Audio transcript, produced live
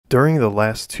During the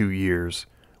last 2 years,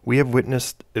 we have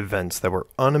witnessed events that were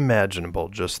unimaginable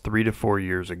just 3 to 4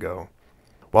 years ago.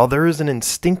 While there is an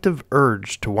instinctive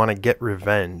urge to want to get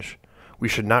revenge, we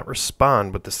should not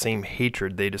respond with the same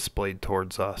hatred they displayed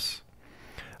towards us.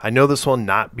 I know this will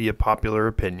not be a popular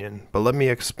opinion, but let me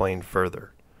explain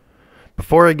further.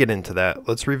 Before I get into that,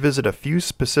 let's revisit a few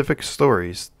specific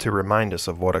stories to remind us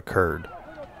of what occurred.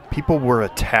 People were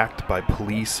attacked by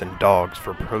police and dogs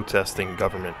for protesting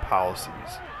government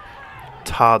policies.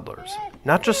 Toddlers,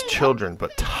 not just children,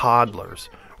 but toddlers,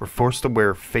 were forced to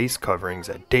wear face coverings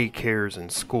at daycares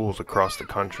and schools across the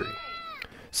country.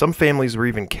 Some families were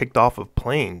even kicked off of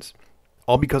planes,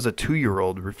 all because a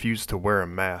 2-year-old refused to wear a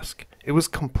mask. It was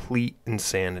complete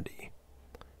insanity.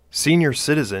 Senior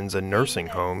citizens in nursing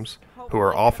homes, who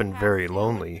are often very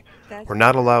lonely, were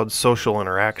not allowed social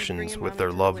interactions with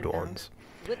their loved ones.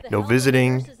 No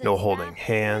visiting, no holding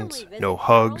hands, no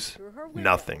hugs,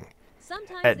 nothing.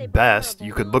 At best,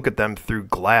 you could look at them through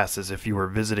glass as if you were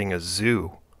visiting a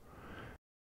zoo.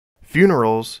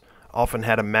 Funerals often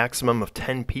had a maximum of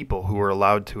 10 people who were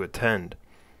allowed to attend,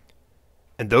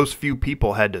 and those few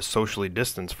people had to socially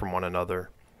distance from one another,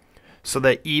 so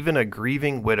that even a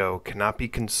grieving widow cannot be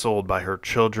consoled by her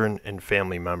children and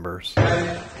family members. You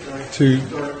have to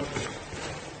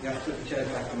put the chair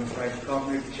back, I'm afraid. You can't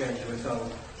move the chair to its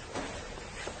own.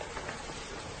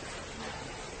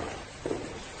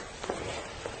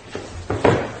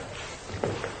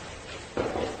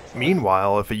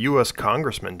 Meanwhile, if a U.S.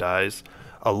 congressman dies,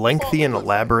 a lengthy and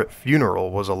elaborate funeral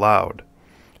was allowed.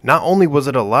 Not only was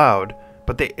it allowed,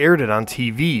 but they aired it on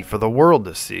TV for the world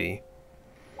to see,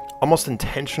 almost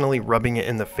intentionally rubbing it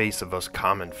in the face of us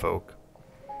common folk.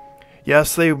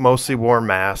 Yes, they mostly wore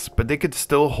masks, but they could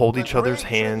still hold each other's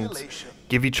hands,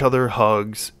 give each other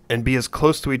hugs, and be as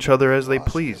close to each other as they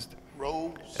pleased.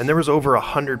 And there was over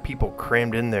 100 people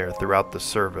crammed in there throughout the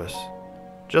service.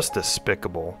 Just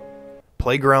despicable.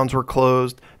 Playgrounds were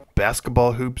closed,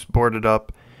 basketball hoops boarded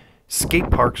up, skate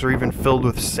parks were even filled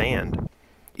with sand.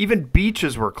 Even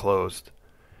beaches were closed.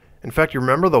 In fact, you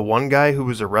remember the one guy who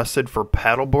was arrested for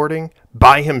paddleboarding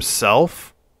by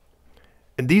himself?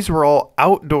 And these were all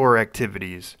outdoor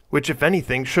activities, which if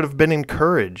anything should have been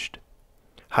encouraged.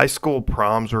 High school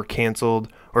proms were canceled,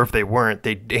 or if they weren't,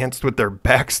 they danced with their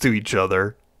backs to each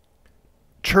other.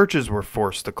 Churches were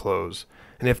forced to close,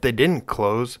 and if they didn't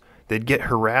close, they'd get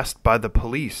harassed by the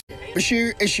police.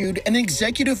 Bashir issued an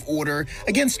executive order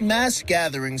against mass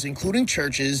gatherings, including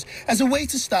churches, as a way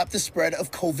to stop the spread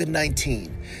of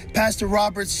COVID-19. Pastor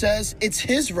Roberts says it's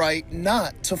his right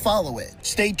not to follow it.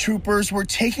 State troopers were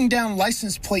taking down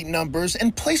license plate numbers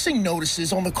and placing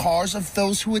notices on the cars of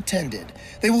those who attended.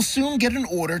 They will soon get an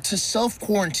order to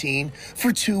self-quarantine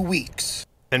for 2 weeks.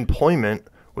 Employment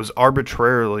was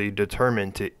arbitrarily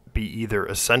determined to be either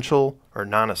essential or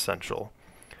non-essential.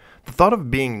 The thought of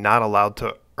being not allowed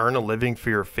to earn a living for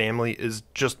your family is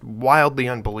just wildly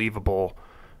unbelievable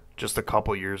just a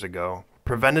couple years ago.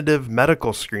 Preventative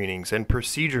medical screenings and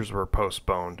procedures were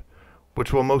postponed,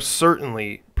 which will most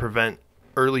certainly prevent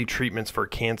early treatments for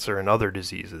cancer and other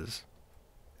diseases.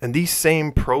 And these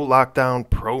same pro-lockdown,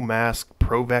 pro-mask,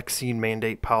 pro-vaccine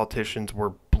mandate politicians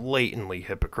were blatantly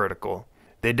hypocritical.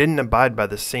 They didn't abide by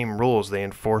the same rules they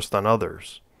enforced on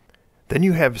others. Then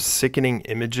you have sickening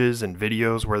images and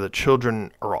videos where the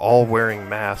children are all wearing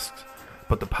masks,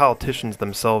 but the politicians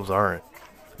themselves aren't.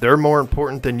 They're more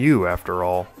important than you, after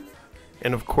all.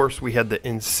 And of course, we had the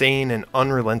insane and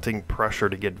unrelenting pressure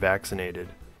to get vaccinated.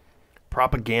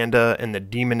 Propaganda and the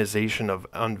demonization of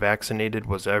unvaccinated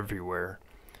was everywhere.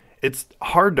 It's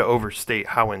hard to overstate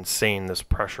how insane this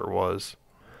pressure was.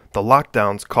 The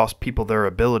lockdowns cost people their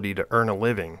ability to earn a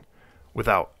living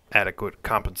without adequate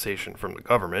compensation from the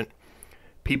government.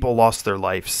 People lost their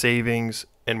life savings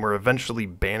and were eventually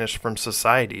banished from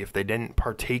society if they didn't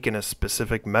partake in a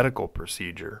specific medical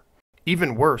procedure.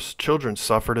 Even worse, children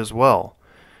suffered as well.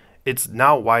 It's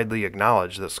now widely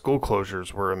acknowledged that school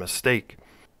closures were a mistake.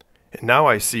 And now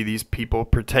I see these people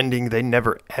pretending they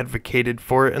never advocated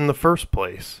for it in the first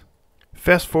place.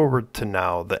 Fast forward to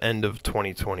now, the end of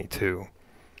 2022.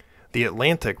 The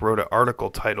Atlantic wrote an article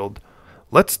titled,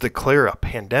 "Let's Declare a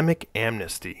Pandemic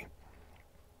Amnesty."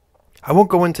 I won't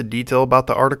go into detail about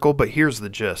the article, but here's the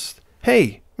gist.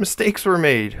 Hey, mistakes were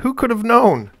made. Who could have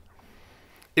known?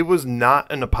 It was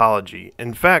not an apology.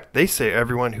 In fact, they say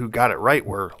everyone who got it right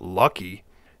were lucky.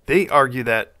 They argue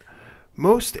that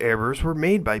most errors were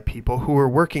made by people who were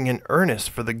working in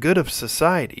earnest for the good of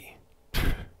society.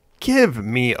 Give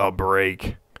me a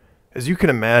break. As you can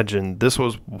imagine, this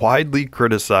was widely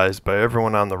criticized by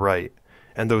everyone on the right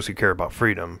and those who care about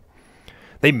freedom.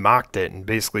 They mocked it and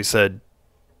basically said,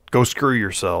 "Go screw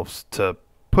yourselves," to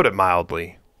put it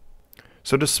mildly.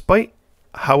 So despite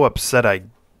how upset I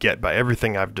get by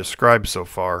everything I've described so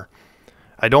far,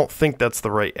 I don't think that's the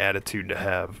right attitude to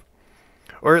have.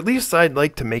 Or at least I'd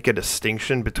like to make a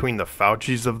distinction between the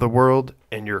Faucis of the world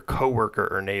and your coworker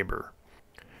or neighbor.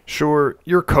 Sure,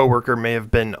 your coworker may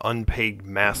have been unpaid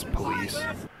mask police,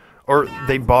 or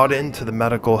they bought into the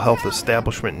medical health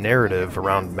establishment narrative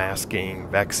around masking,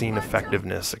 vaccine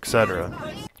effectiveness, etc.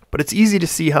 But it's easy to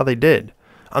see how they did.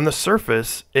 On the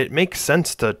surface, it makes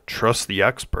sense to trust the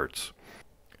experts.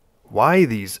 Why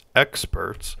these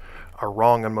experts are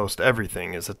wrong on most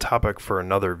everything is a topic for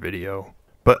another video.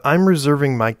 But I'm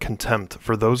reserving my contempt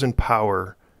for those in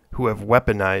power who have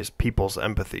weaponized people's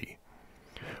empathy.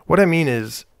 What I mean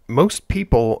is, most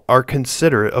people are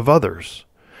considerate of others.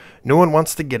 No one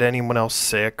wants to get anyone else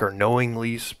sick or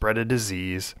knowingly spread a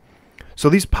disease. So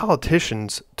these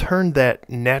politicians turned that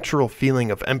natural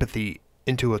feeling of empathy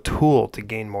into a tool to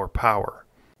gain more power.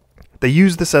 They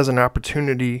use this as an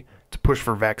opportunity to push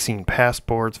for vaccine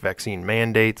passports, vaccine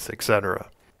mandates, etc.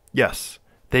 Yes,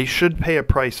 they should pay a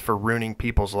price for ruining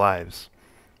people's lives.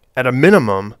 At a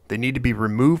minimum, they need to be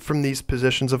removed from these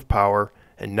positions of power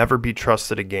and never be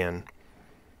trusted again.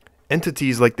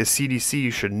 Entities like the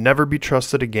CDC should never be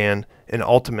trusted again and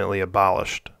ultimately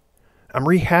abolished. I'm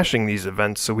rehashing these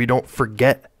events so we don't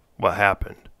forget what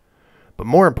happened, but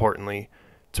more importantly,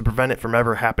 to prevent it from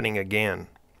ever happening again.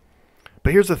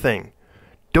 But here's the thing.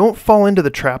 Don't fall into the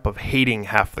trap of hating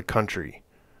half the country.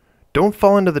 Don't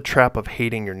fall into the trap of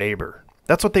hating your neighbor.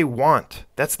 That's what they want.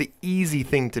 That's the easy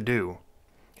thing to do.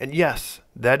 And yes,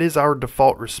 that is our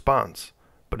default response,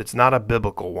 but it's not a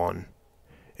biblical one.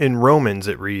 In Romans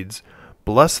it reads,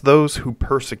 "Bless those who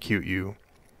persecute you.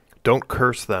 Don't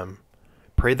curse them.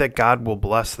 Pray that God will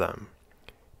bless them.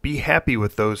 Be happy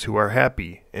with those who are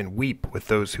happy, and weep with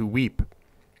those who weep.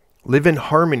 Live in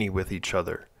harmony with each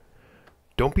other.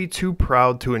 Don't be too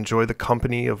proud to enjoy the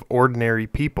company of ordinary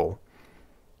people.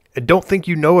 And don't think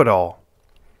you know it all.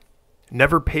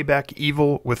 Never pay back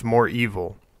evil with more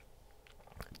evil.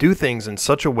 Do things in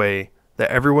such a way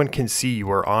that everyone can see you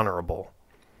are honorable.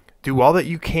 Do all that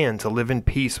you can to live in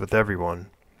peace with everyone.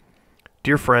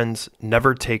 Dear friends,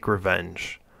 never take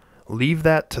revenge. Leave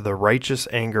that to the righteous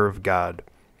anger of God.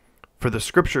 For the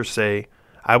scriptures say,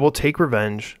 'I will take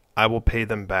revenge, I will pay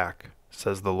them back,'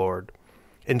 says the Lord.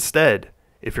 Instead,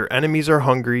 if your enemies are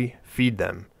hungry, feed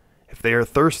them. If they are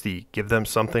thirsty, give them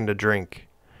something to drink.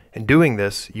 In doing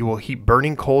this, you will heap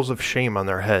burning coals of shame on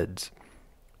their heads.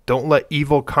 Don't let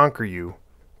evil conquer you,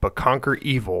 but conquer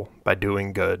evil by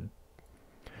doing good."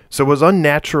 So as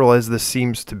unnatural as this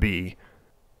seems to be,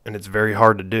 and it's very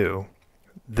hard to do,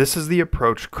 this is the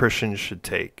approach Christians should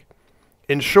take.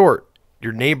 In short,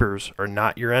 your neighbors are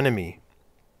not your enemy.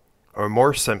 Or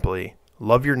more simply,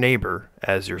 love your neighbor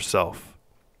as yourself.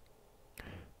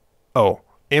 Oh,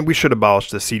 and we should abolish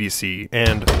the CDC,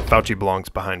 and Fauci belongs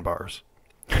behind bars.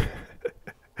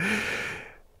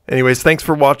 Anyways, thanks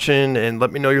for watching, and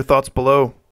let me know your thoughts below.